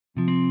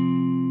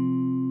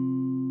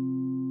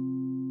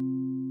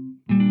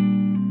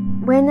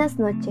Buenas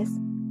noches,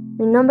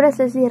 mi nombre es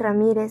Leslie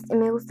Ramírez y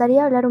me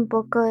gustaría hablar un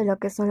poco de lo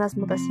que son las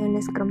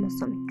mutaciones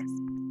cromosómicas.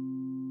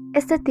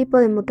 Este tipo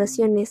de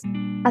mutaciones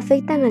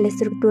afectan a la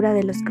estructura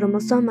de los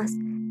cromosomas,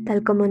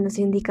 tal como nos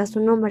indica su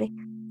nombre,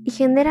 y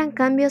generan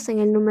cambios en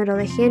el número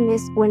de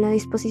genes o en la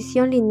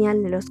disposición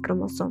lineal de los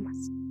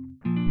cromosomas.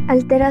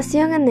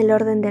 Alteración en el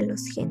orden de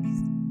los genes.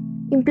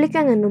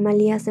 Implican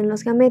anomalías en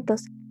los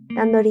gametos,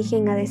 dando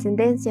origen a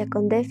descendencia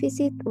con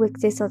déficit o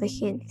exceso de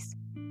genes.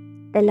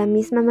 De la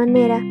misma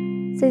manera,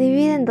 se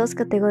divide en dos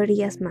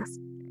categorías más,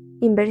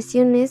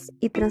 inversiones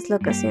y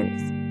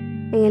translocaciones.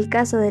 En el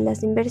caso de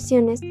las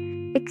inversiones,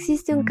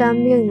 existe un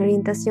cambio en la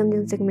orientación de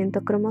un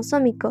segmento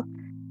cromosómico,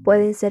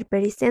 pueden ser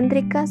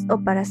pericéntricas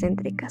o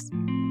paracéntricas.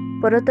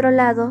 Por otro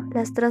lado,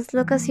 las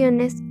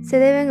translocaciones se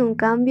deben a un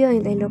cambio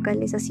en la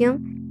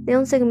localización de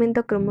un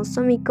segmento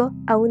cromosómico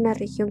a una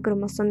región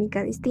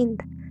cromosómica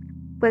distinta,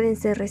 pueden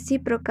ser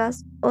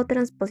recíprocas o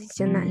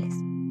transposicionales.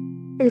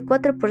 El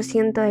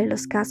 4% de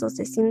los casos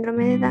de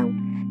síndrome de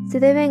Down se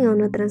deben a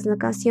una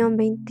translocación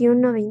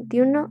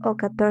 21-21 o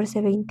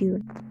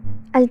 14-21.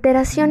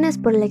 Alteraciones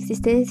por la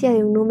existencia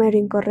de un número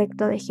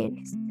incorrecto de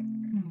genes.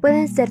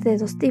 Pueden ser de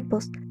dos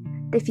tipos,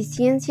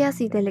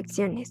 deficiencias y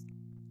delecciones.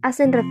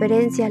 Hacen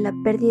referencia a la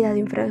pérdida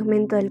de un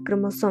fragmento del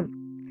cromosoma.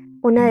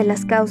 Una de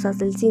las causas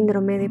del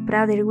síndrome de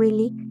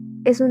Prader-Willi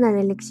es una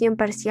delección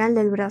parcial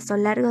del brazo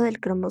largo del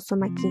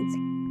cromosoma 15.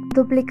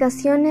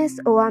 Duplicaciones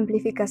o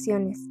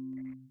amplificaciones.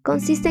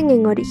 Consisten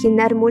en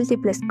originar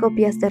múltiples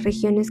copias de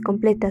regiones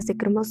completas de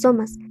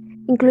cromosomas,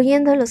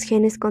 incluyendo los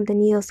genes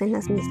contenidos en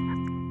las mismas.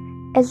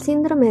 El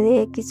síndrome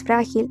de X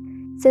frágil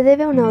se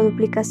debe a una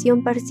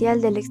duplicación parcial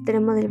del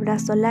extremo del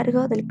brazo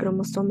largo del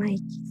cromosoma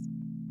X.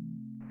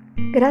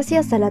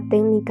 Gracias a la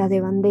técnica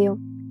de bandeo,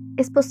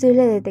 es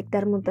posible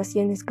detectar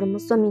mutaciones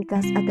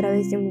cromosómicas a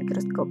través de un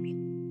microscopio.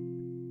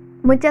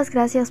 Muchas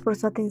gracias por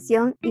su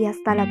atención y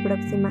hasta la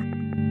próxima.